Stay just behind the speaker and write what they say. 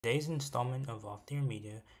Today's installment of Off Their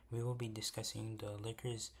Media, we will be discussing the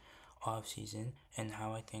Lakers offseason and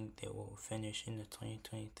how I think they will finish in the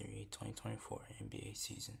 2023-2024 NBA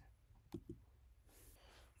season.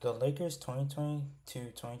 The Lakers'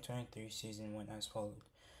 2022-2023 season went as follows.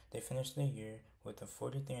 They finished the year with a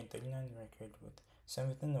 43-39 record with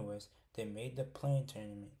 7th in the West. They made the play-in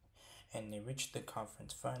tournament and they reached the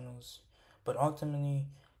conference finals, but ultimately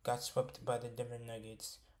got swept by the Denver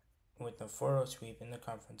Nuggets with a 4-0 sweep in the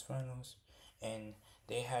conference finals, and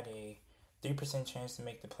they had a 3% chance to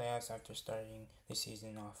make the playoffs after starting the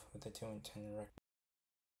season off with a 2-10 record.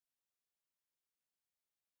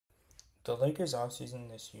 The Lakers' offseason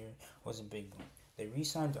this year was a big one. They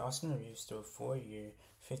re-signed Austin Reeves to a 4-year,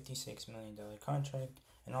 $56 million contract,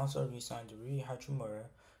 and also re-signed Rui Hachimura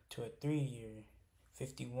to a 3-year,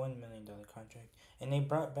 $51 million contract, and they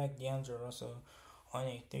brought back DeAndre Russell on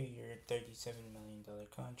a 3-year, $37 million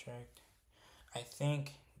contract. I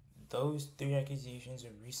think those three acquisitions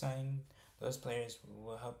of re-signing those players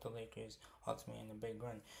will help the Lakers ultimately in a big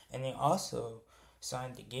run. And they also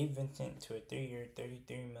signed Gabe Vincent to a 3-year,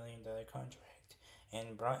 $33 million contract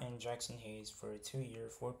and brought in Jackson Hayes for a 2-year,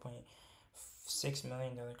 $4.6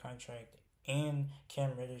 million contract and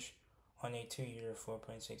Cam Reddish on a 2-year,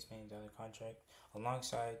 $4.6 million contract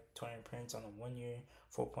alongside Torian Prince on a 1-year,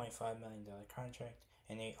 $4.5 million contract.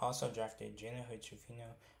 And they also drafted Jalen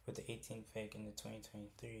Hood-Schifino with the 18th pick in the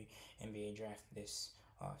 2023 NBA draft this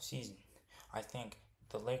season. I think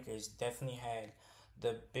the Lakers definitely had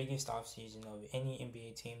the biggest offseason of any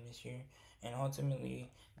NBA team this year, and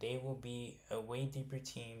ultimately they will be a way deeper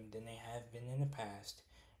team than they have been in the past,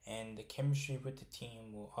 and the chemistry with the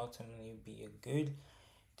team will ultimately be a good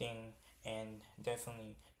thing, and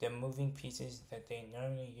definitely the moving pieces that they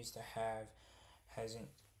normally used to have hasn't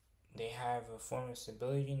they have a form of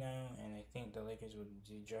stability now, and I think the Lakers will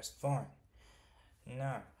do just fine.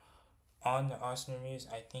 Now, on the Austin Reeves,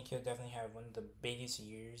 I think he'll definitely have one of the biggest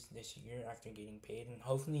years this year after getting paid, and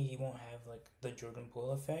hopefully he won't have like the Jordan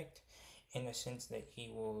Poole effect in the sense that he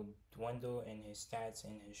will dwindle in his stats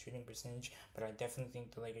and his shooting percentage. But I definitely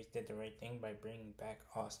think the Lakers did the right thing by bringing back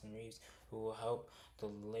Austin Reeves, who will help the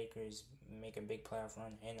Lakers make a big playoff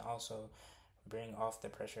run and also bring off the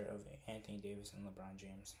pressure of Anthony Davis and LeBron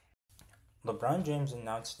James. LeBron James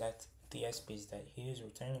announced at the ESPYs that he is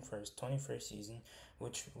returning for his 21st season,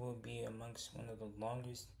 which will be amongst one of the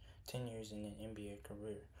longest tenures in an NBA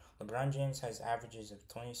career. LeBron James has averages of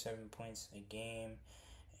 27 points a game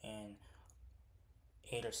and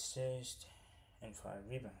 8 assists and 5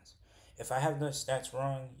 rebounds. If I have those stats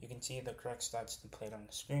wrong, you can see the correct stats displayed on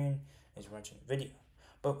the screen as watching the video.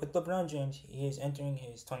 But with LeBron James, he is entering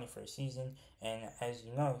his 21st season, and as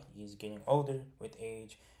you know, he is getting older with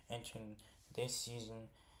age, entering this season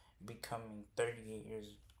becoming 38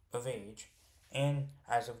 years of age. And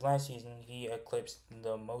as of last season, he eclipsed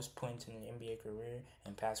the most points in an NBA career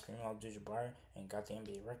and passed Kareem Abdul-Jabbar and got the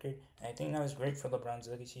NBA record. And I think that was great for LeBron's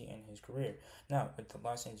legacy and his career. Now, with the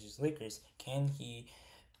Los Angeles Lakers, can he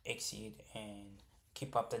exceed and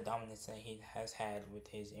keep up the dominance that he has had with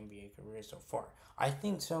his NBA career so far? I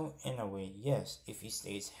think so in a way, yes. If he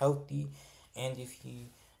stays healthy and if he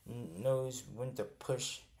knows when to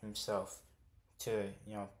push himself to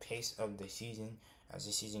pace of the season as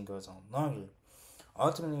the season goes on longer.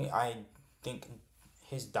 Ultimately, I think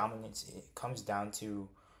his dominance comes down to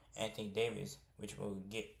Anthony Davis, which we'll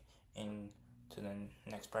get into the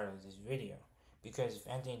next part of this video. Because if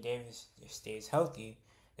Anthony Davis stays healthy,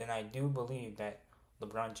 then I do believe that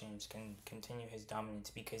LeBron James can continue his dominance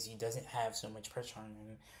because he doesn't have so much pressure on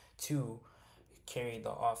him to carry the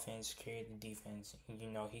offense, carry the defense.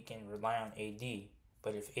 He can rely on AD.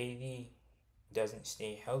 But if AD doesn't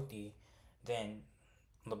stay healthy, then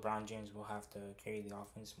LeBron James will have to carry the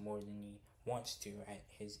offense more than he wants to at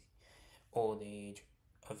his old age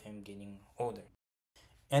of him getting older.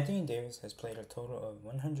 Anthony Davis has played a total of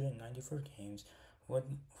 194 games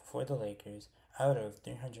for the Lakers out of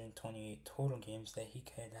 328 total games that he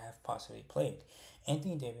could have possibly played.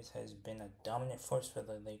 Anthony Davis has been a dominant force for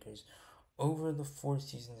the Lakers over the 4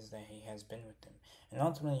 seasons that he has been with them, and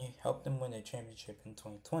ultimately helped them win a championship in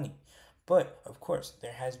 2020. But, of course,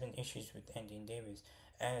 there has been issues with Anthony Davis,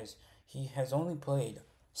 as he has only played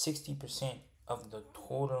 60% of the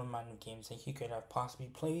total amount of games that he could have possibly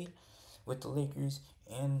played with the Lakers,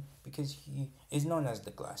 and because he is known as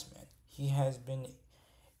the glass man. He has been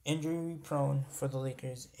injury prone for the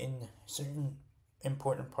Lakers in certain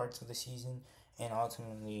important parts of the season, and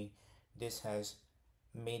ultimately this has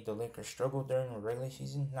made the Lakers struggle during the regular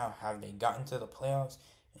season. Now, have they gotten to the playoffs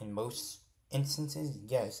in most instances?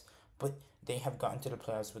 Yes, but they have gotten to the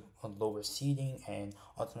playoffs with a lower seeding and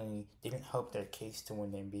ultimately didn't help their case to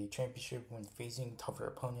win the NBA championship when facing tougher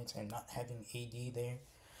opponents and not having AD there.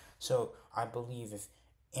 So I believe if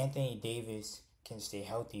Anthony Davis can stay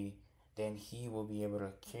healthy, then he will be able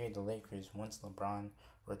to carry the Lakers once LeBron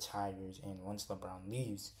retires and once LeBron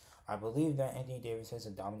leaves. I believe that Anthony Davis is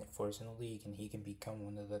a dominant force in the league and he can become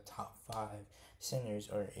one of the top five centers,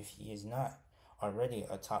 or if he is not already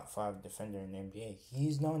a top five defender in the NBA.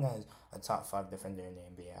 He's known as a top five defender in the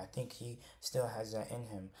NBA. I think he still has that in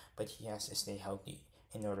him, but he has to stay healthy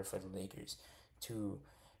in order for the Lakers to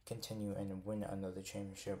continue and win another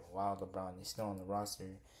championship while LeBron is still on the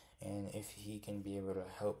roster, and if he can be able to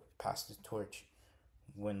help pass the torch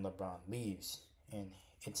when LeBron leaves. And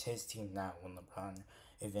it's his team now when LeBron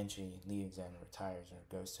eventually leaves and retires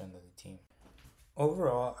or goes to another team.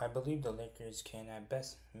 Overall, I believe the Lakers can at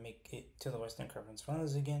best make it to the Western Conference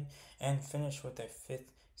Finals again and finish with a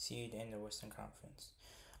fifth seed in the Western Conference.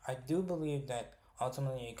 I do believe that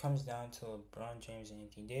ultimately it comes down to LeBron James and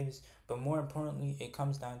Anthony Davis, but more importantly, it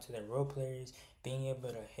comes down to their role players being able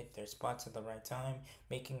to hit their spots at the right time,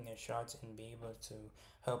 making their shots, and be able to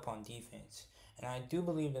help on defense. And I do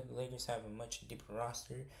believe that the Lakers have a much deeper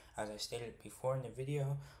roster, as I stated before in the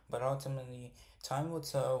video, but ultimately, time will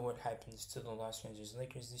tell what happens to the Los Angeles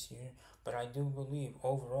Lakers this year. But I do believe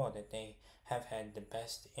overall that they have had the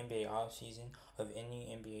best NBA offseason of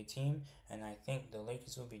any NBA team, and I think the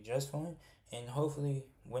Lakers will be just fine and hopefully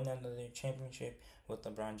win another championship with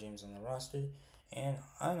LeBron James on the roster. And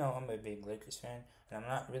I know I'm a big Lakers fan, and I'm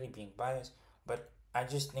not really being biased, but I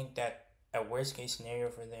just think that a worst case scenario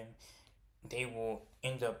for them, they will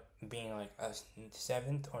end up being like a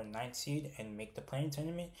seventh or ninth seed and make the playing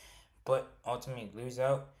tournament, but ultimately lose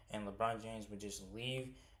out, and LeBron James would just leave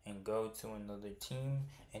and go to another team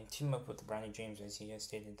and team up with LeBron James, as he has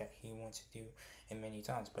stated that he wants to do in many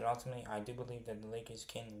times. But ultimately, I do believe that the Lakers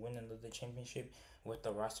can win another championship with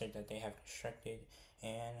the roster that they have constructed.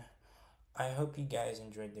 And I hope you guys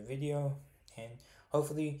enjoyed the video, and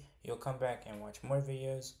hopefully you'll come back and watch more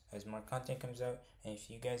videos as more content comes out. And if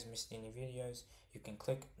you guys missed any videos, you can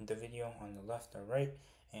click the video on the left or right,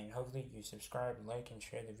 and hopefully you subscribe, like, and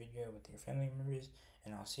share the video with your family members.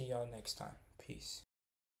 And I'll see y'all next time. Peace.